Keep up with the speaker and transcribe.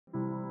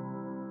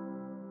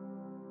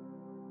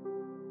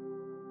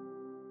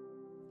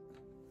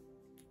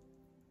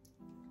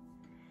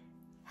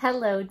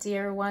Hello,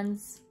 dear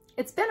ones.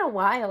 It's been a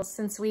while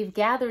since we've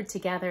gathered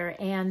together,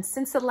 and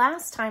since the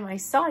last time I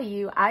saw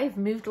you, I've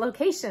moved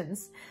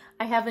locations.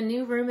 I have a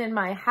new room in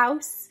my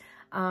house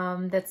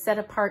that's set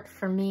apart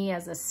for me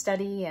as a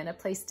study and a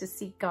place to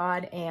seek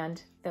God,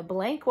 and the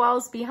blank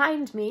walls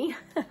behind me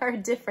are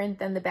different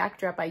than the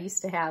backdrop I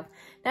used to have.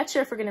 Not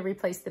sure if we're going to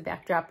replace the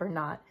backdrop or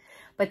not,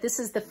 but this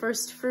is the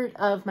first fruit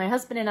of my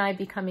husband and I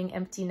becoming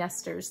empty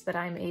nesters, that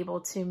I'm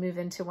able to move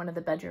into one of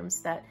the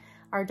bedrooms that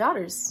our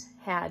daughters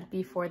had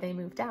before they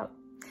moved out.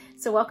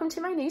 So welcome to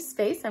my new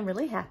space. I'm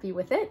really happy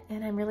with it,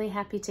 and I'm really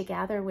happy to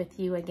gather with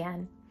you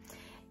again.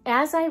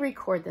 As I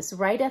record this,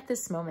 right at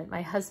this moment,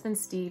 my husband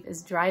Steve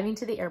is driving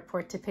to the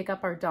airport to pick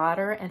up our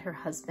daughter and her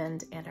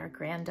husband and our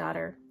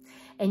granddaughter.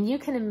 And you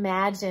can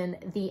imagine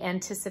the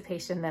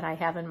anticipation that I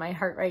have in my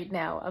heart right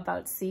now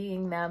about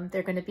seeing them.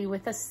 They're going to be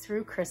with us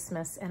through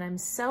Christmas, and I'm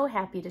so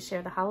happy to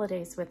share the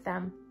holidays with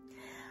them.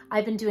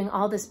 I've been doing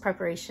all this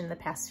preparation the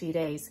past few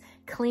days,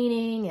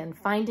 cleaning and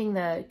finding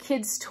the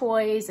kids'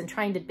 toys and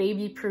trying to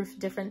baby-proof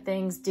different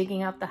things,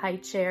 digging out the high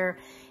chair,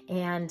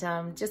 and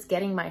just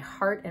getting my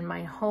heart and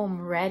my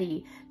home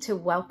ready to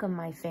welcome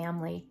my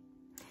family.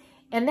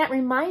 And that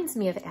reminds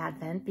me of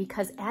Advent,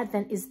 because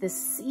Advent is this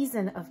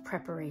season of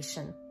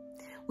preparation.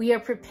 We are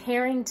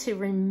preparing to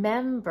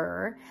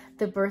remember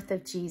the birth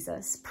of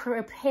Jesus,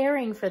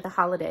 preparing for the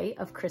holiday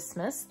of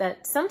Christmas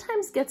that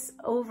sometimes gets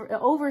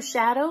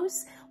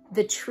overshadows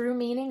the true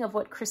meaning of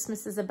what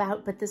Christmas is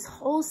about. But this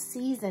whole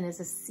season is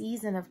a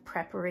season of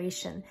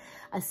preparation,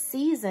 a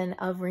season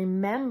of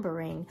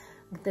remembering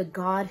the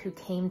God who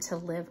came to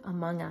live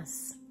among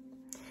us.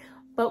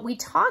 But we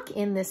talk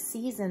in this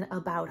season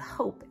about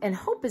hope, and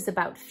hope is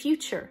about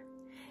future.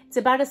 It's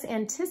about us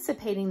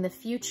anticipating the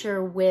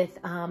future with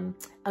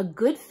a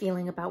good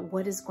feeling about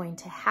what is going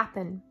to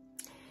happen.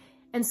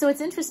 And so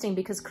it's interesting,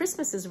 because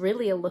Christmas is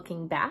really a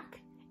looking back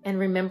and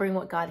remembering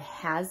what God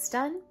has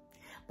done.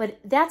 But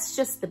that's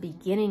just the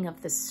beginning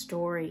of the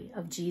story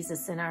of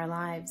Jesus in our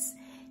lives.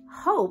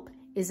 Hope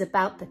is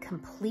about the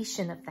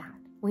completion of that.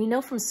 We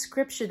know from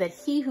Scripture that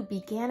he who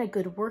began a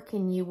good work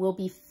in you will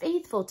be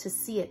faithful to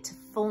see it to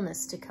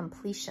fullness, to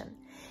completion.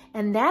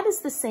 And that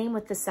is the same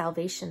with the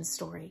salvation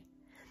story.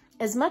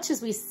 As much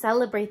as we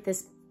celebrate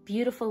this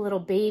beautiful little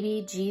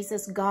baby,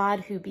 Jesus, God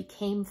who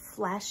became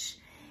flesh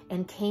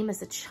and came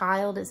as a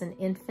child, as an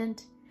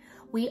infant,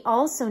 we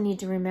also need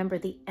to remember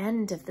the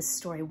end of the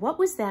story. What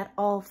was that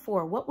all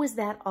for? What was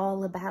that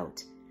all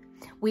about?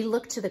 We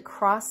look to the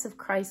cross of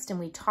Christ and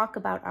we talk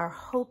about our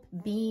hope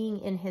being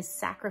in his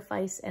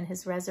sacrifice and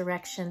his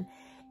resurrection.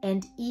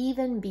 And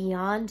even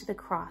beyond the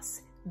cross,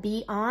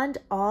 beyond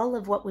all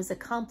of what was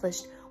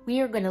accomplished,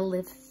 we are going to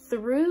live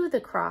through the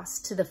cross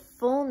to the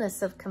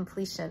fullness of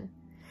completion.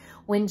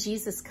 When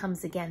Jesus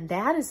comes again,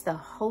 that is the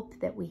hope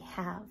that we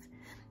have.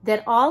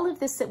 That all of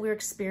this that we're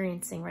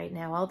experiencing right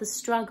now, all the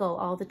struggle,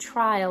 all the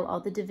trial, all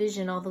the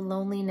division, all the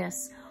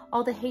loneliness,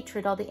 all the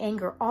hatred, all the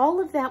anger, all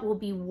of that will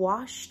be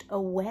washed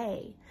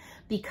away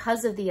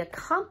because of the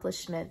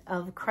accomplishment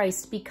of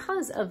Christ,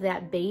 because of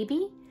that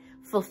baby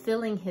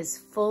fulfilling his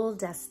full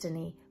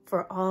destiny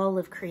for all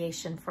of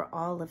creation, for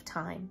all of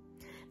time.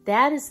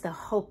 That is the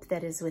hope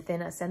that is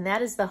within us, and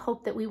that is the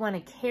hope that we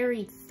want to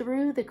carry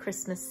through the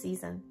Christmas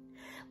season.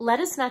 Let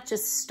us not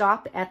just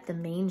stop at the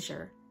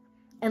manger,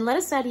 and let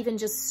us not even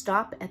just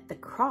stop at the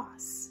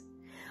cross,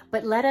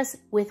 but let us,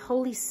 with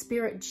Holy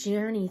Spirit,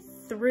 journey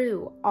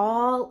through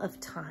all of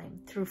time,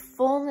 through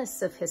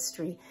fullness of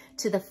history,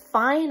 to the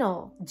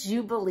final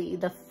jubilee,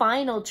 the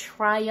final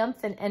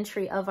triumphant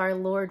entry of our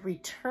Lord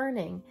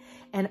returning,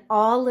 and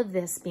all of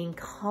this being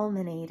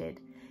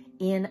culminated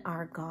in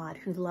our God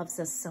who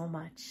loves us so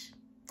much.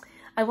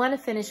 I want to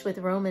finish with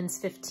Romans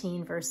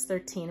 15, verse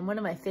 13, one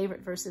of my favorite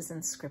verses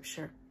in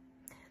Scripture.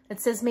 It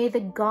says, "May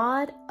the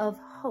God of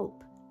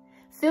hope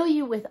fill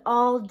you with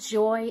all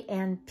joy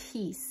and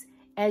peace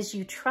as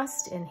you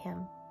trust in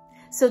him,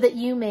 so that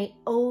you may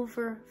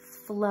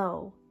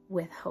overflow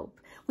with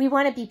hope." We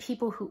want to be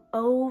people who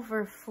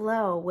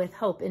overflow with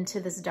hope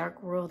into this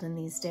dark world in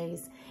these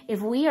days.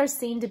 If we are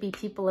seen to be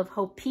people of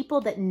hope,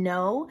 people that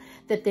know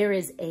that there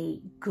is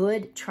a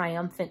good,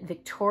 triumphant,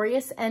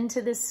 victorious end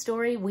to this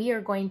story, we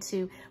are going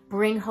to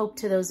bring hope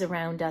to those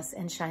around us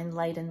and shine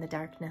light in the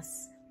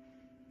darkness.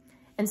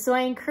 And so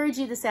I encourage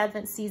you this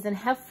Advent season,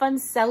 have fun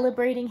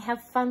celebrating,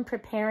 have fun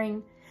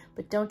preparing,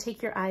 but don't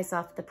take your eyes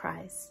off the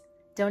prize.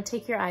 Don't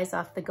take your eyes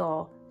off the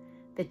goal,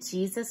 that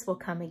Jesus will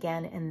come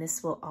again and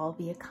this will all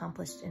be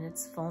accomplished in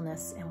its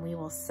fullness, and we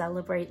will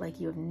celebrate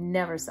like you have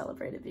never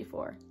celebrated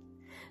before.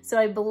 So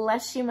I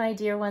bless you, my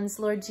dear ones.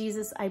 Lord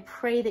Jesus, I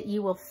pray that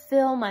you will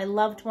fill my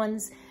loved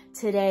ones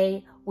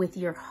today with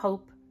your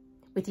hope,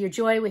 with your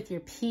joy, with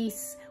your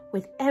peace,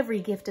 with every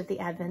gift of the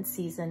Advent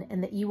season,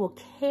 and that you will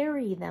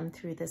carry them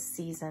through this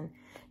season,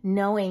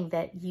 knowing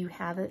that you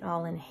have it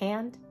all in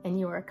hand and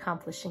you are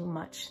accomplishing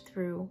much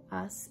through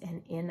us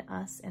and in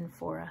us and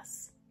for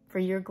us. For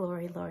your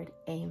glory, Lord,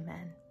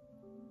 amen.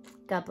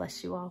 God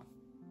bless you all.